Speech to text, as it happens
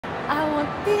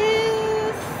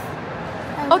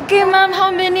Okay, ma'am,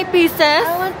 how many pieces?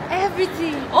 I want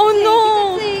everything. Oh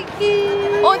no! Take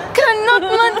it. Oh, cannot,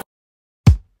 man.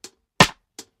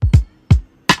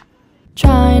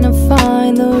 Trying to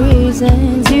find the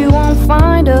reasons you won't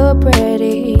find her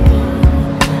pretty.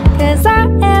 Cause I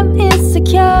am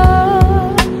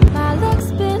insecure. My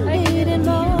looks been needing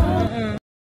more.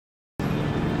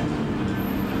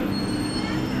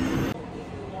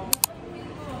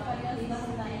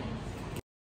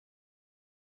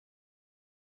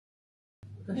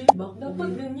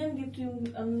 Dapat ganyan dito yung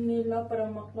ano nila para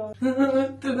makla.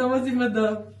 Ito naman si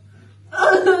Madam.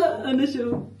 Ano siya?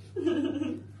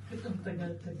 Ang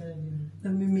tagal-tagal niya.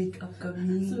 Nami-makeup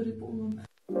kami. Sorry po, ma'am.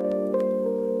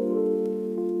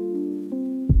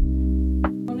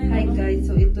 Hi guys,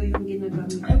 so ito yung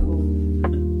ginagamit ko.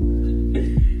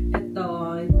 Ito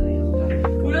yung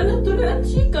wala na tuloy at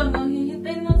chika.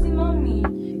 Nanghihintay na si Mami.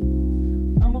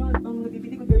 Ang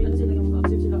nabibili ko very ano sila yung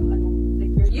mag-observe sila ano.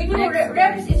 Like, you know,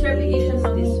 reps is repetitions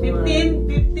of this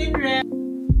 15 reps.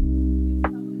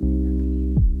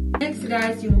 Next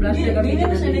guys, yung blush na gamitin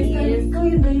natin is Ikaw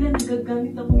yung dahilan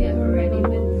nagagamit ako. Get ready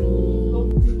with me.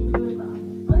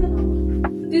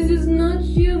 This is not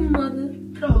you, mother.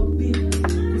 Grabe.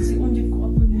 Kasi unjip ko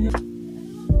ako niya.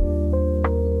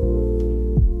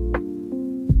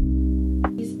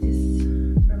 Is this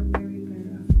from very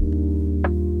Vera?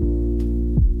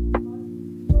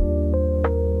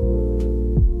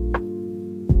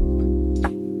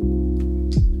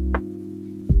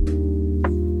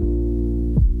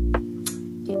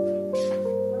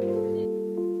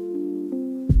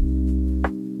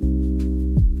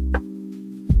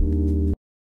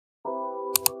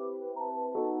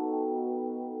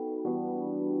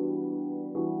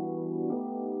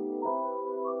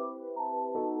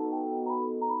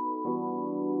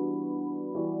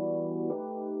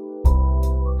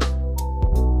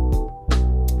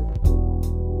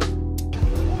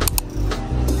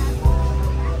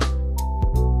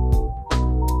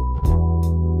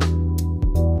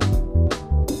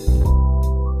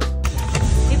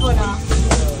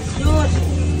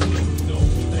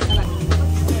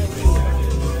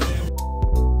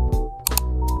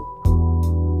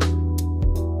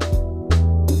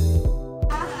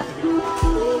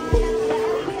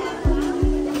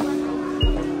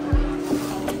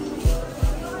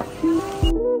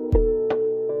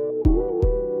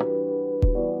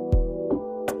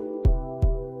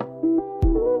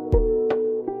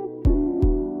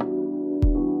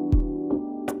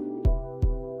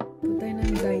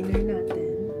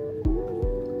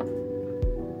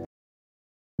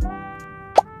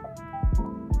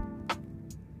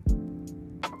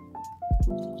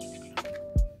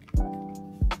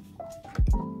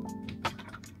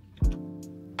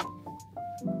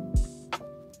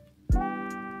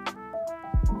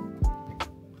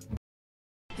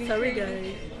 Sorry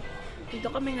guys.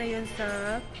 Dito kami ngayon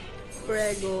sa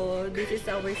Prego. This is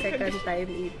our second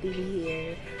time eating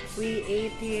here. We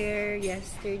ate here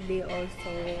yesterday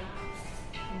also.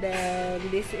 Then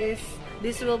this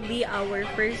will be our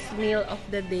first meal of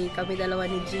the day. Kami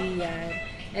dalawa ni Gian.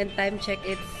 And time check,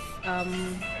 it's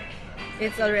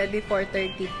already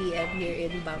 4:30 PM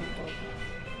here in Bangkok.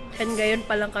 And ngayon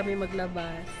pa lang kami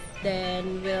maglabas.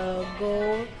 Then we'll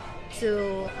go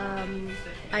to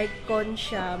Icon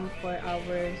Siam for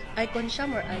our Icon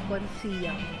Siam or Icon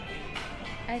Siam?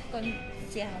 Icon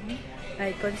Siam.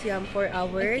 Icon Siam for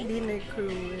our dinner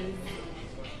cruise.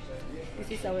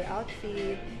 This is our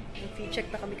outfit.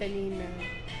 Check na kami kanina.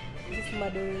 This is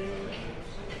Mother.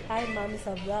 Hi, Mami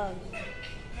sa vlog.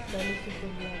 Mami sa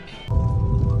vlog.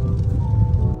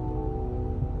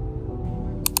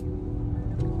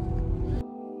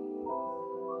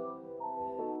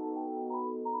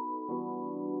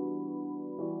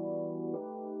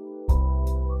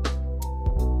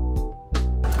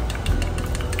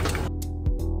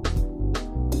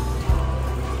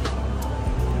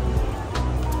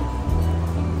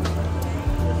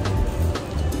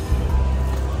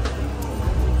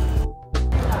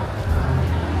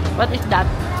 What is that?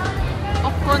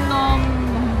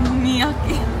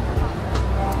 Okonomiyaki.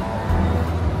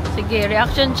 Sige,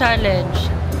 reaction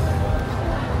challenge.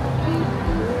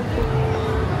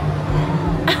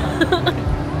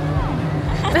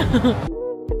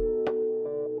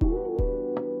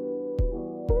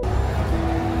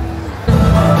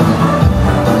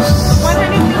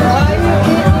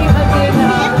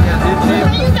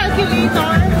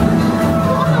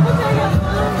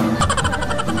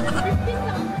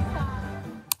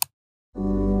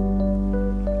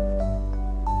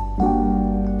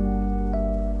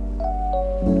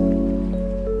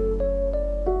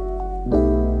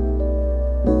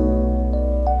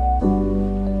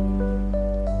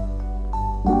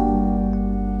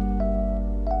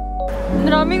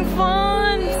 daming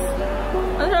fans!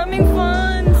 Ang daming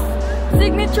fans!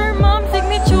 Signature, ma'am!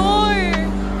 Signature!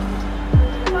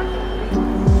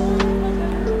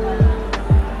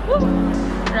 Woo!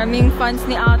 Maraming fans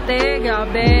ni ate.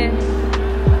 Grabe.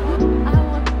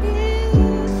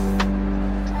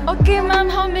 Okay, ma'am.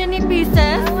 How many pieces?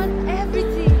 I want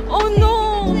everything. Oh,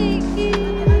 no!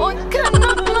 Oh,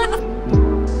 cannot man!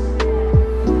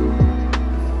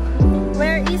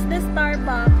 Where is the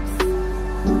Starbucks?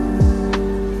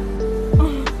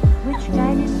 Which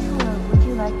guided tour would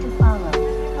you like to follow?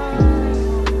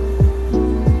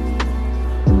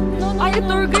 Ay,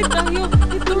 tour guide tayo.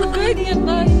 Tour guide niya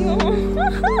tayo.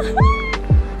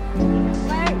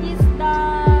 Where is the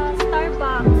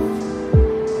Starbucks?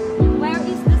 Where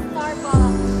is the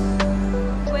Starbucks?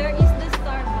 Where is the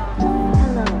Starbucks?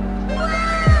 Hello.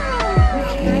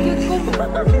 Which guided tour would you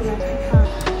like to follow?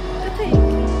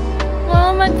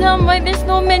 Wow, madam, why there's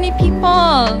no many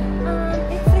people?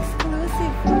 It's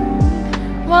exclusive for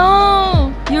me. Wow!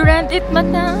 You rent it,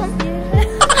 madam?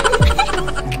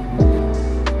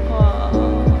 Wow.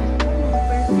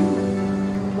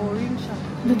 Boring siya.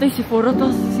 Datay si Foro,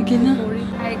 tas sige na.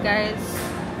 Hi guys.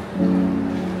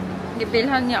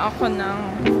 Gibilhan niya ako ng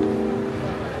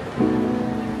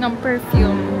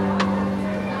perfume.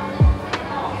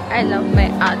 I love my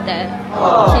ate.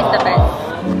 She's the best.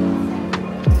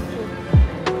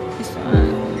 This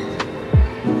one.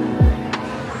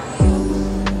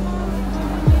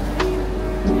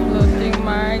 Floating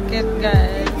market,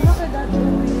 guys.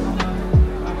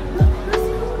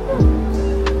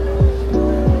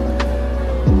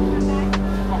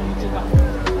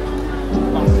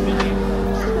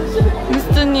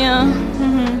 Gusto niya.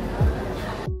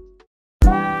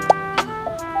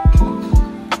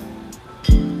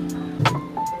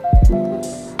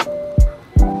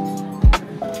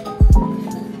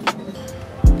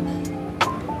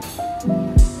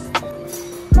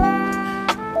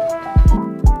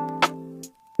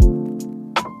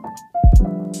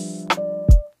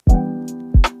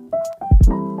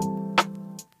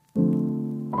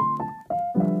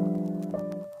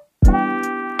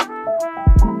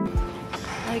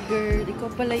 Ay, girl.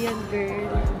 Ikaw pala yan, girl.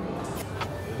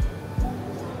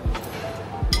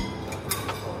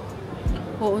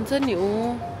 Oo, unsan ni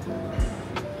o?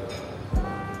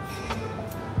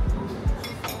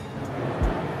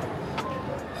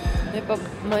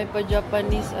 May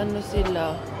pa-Japanese ano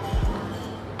sila.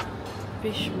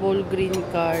 Fishbowl green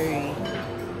curry.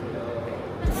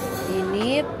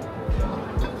 Init.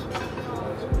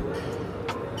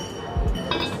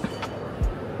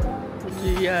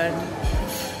 Yan.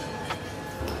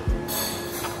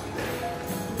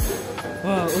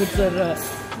 Wow, ang sarap.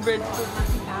 Breadfruit.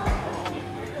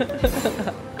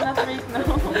 Not right now.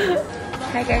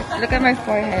 Hi guys, look at my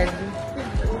forehead.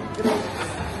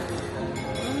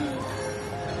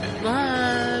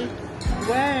 Bye!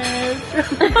 Well!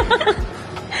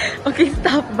 Okay,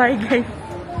 stop. Bye guys.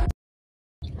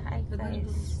 Hi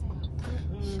guys.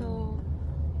 So,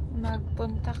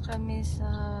 magpunta kami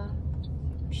sa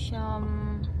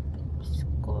Siam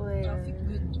Square.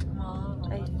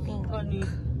 I think.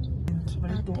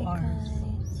 Ate guys.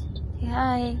 Say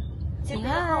hi. Say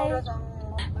hi.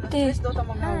 Ate.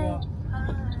 Hi.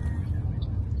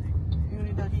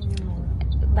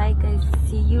 Bye guys.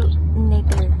 See you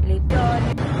later.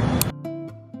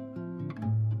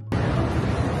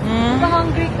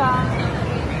 Hungry ka?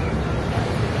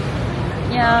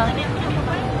 Yeah.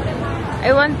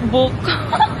 I want book.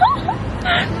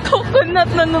 Coconut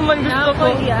na naman gusto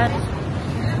ko.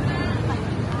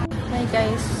 Hi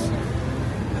guys.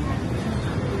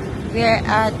 We're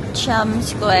at Siam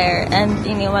Square and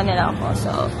iniwan nila ako.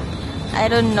 So,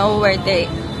 I don't know where they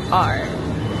are.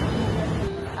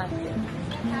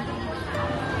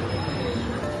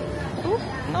 Oh,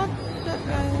 not that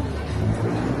guy.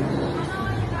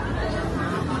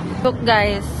 Look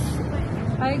guys.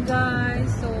 Hi guys!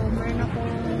 So, meron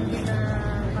akong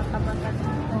ginakatabatas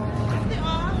dito.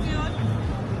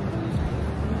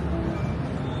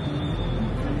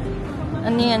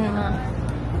 Ano yan ma?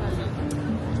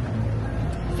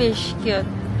 Fish, cute.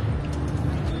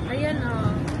 Ayan o.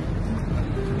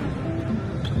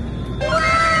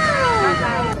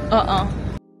 Oo.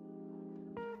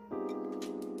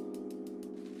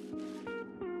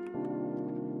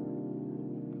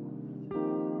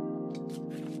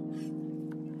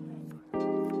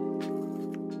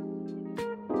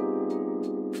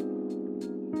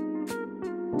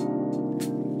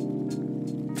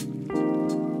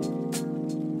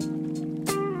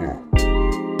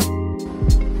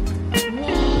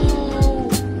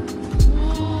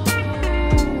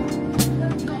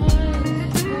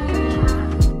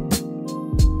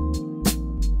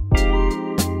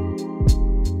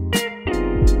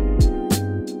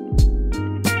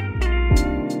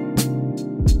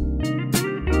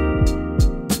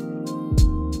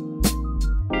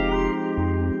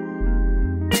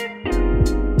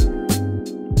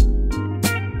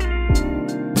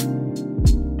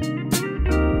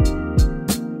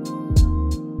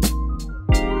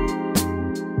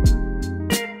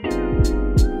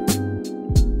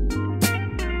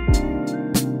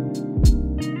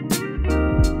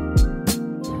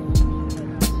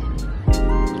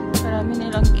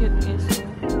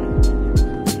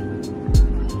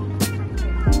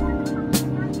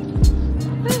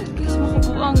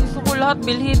 lahat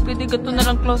bilhin. Pwede gato na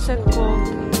lang closet ko.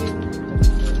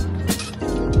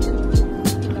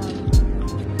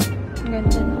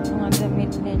 Ganda ng mga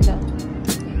damit nila.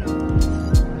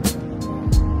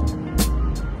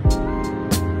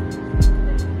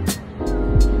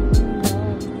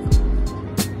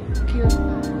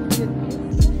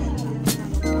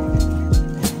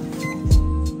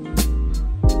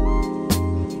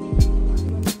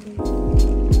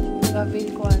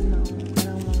 Nag-avail ko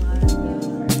parang mga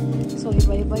so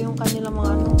iba-iba yung kanilang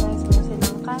mga guys. Meron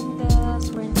silang candles,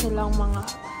 meron silang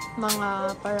mga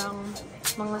parang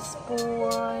mga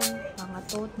spoon, mga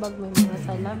tote bag, may mga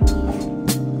salamin,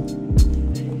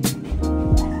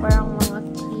 parang mga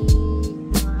cake,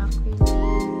 mga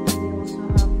acrylic. They also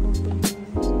have balloons.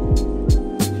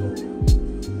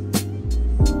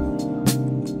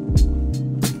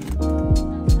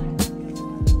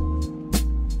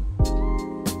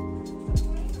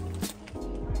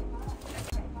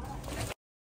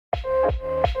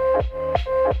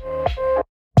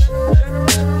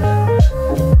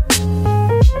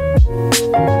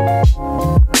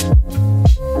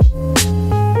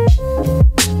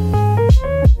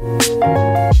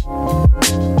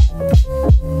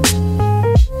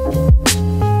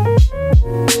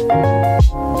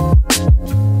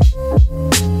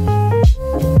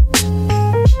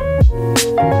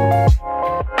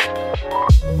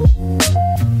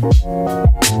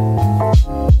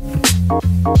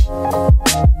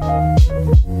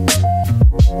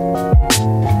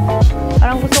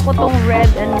 Parang gusto ko tong red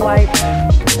and white.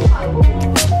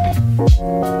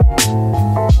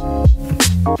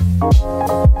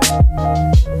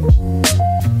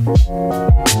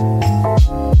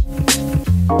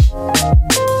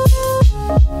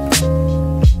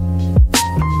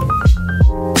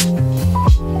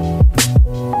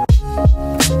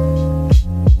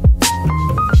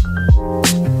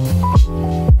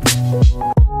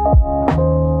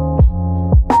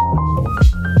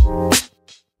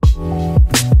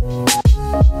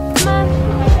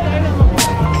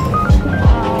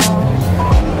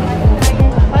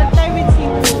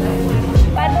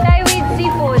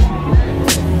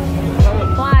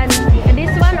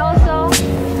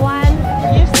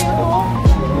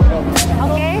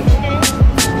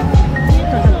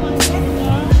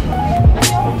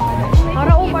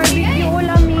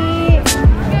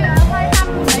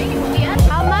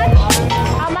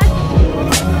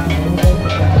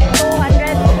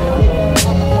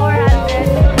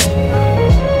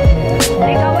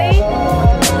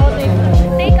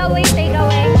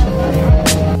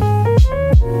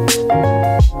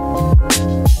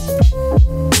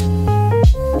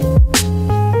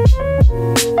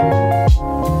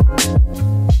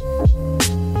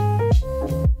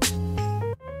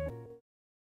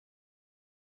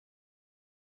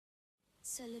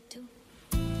 Solo tú.